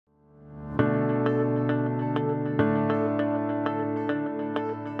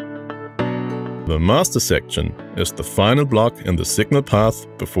The master section is the final block in the signal path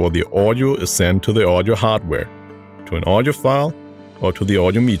before the audio is sent to the audio hardware, to an audio file or to the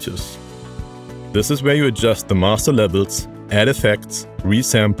audio meters. This is where you adjust the master levels, add effects,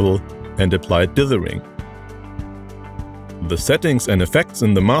 resample, and apply dithering. The settings and effects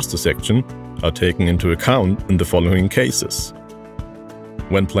in the master section are taken into account in the following cases: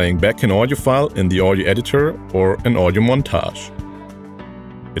 when playing back an audio file in the audio editor or an audio montage.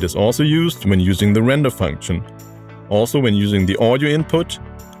 It is also used when using the render function, also when using the audio input,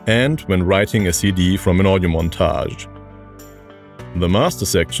 and when writing a CD from an audio montage. The master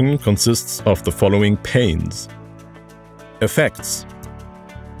section consists of the following panes. Effects.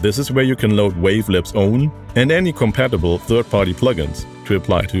 This is where you can load WaveLab's own and any compatible third-party plugins to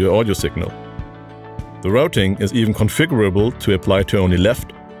apply to your audio signal. The routing is even configurable to apply to only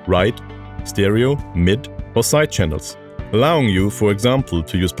left, right, stereo, mid, or side channels, allowing you, for example,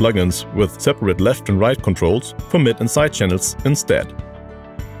 to use plugins with separate left and right controls for mid and side channels instead.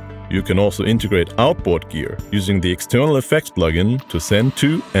 You can also integrate outboard gear using the external effects plugin to send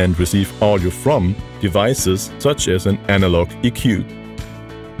to and receive audio from devices such as an analog EQ.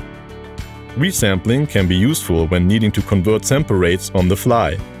 Resampling can be useful when needing to convert sample rates on the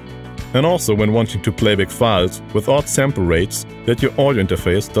fly, and also when wanting to playback files with odd sample rates that your audio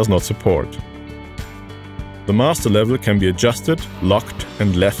interface does not support. The master level can be adjusted, locked,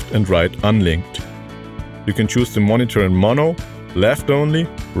 and left and right unlinked. You can choose to monitor in mono, left only,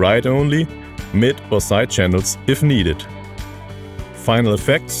 right only, mid or side channels if needed. Final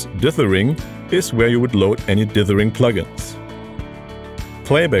effects, dithering, is where you would load any dithering plugins.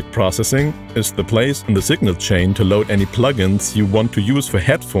 Playback processing is the place in the signal chain to load any plugins you want to use for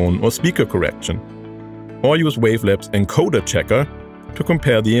headphone or speaker correction, or use WaveLab's encoder checker to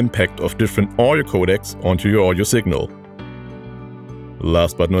compare the impact of different audio codecs onto your audio signal.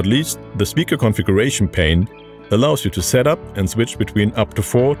 Last but not least, the speaker configuration pane allows you to set up and switch between up to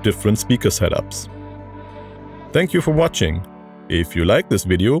 4 different speaker setups. Thank you for watching. If you like this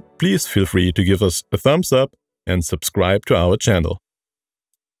video, please feel free to give us a thumbs up and subscribe to our channel.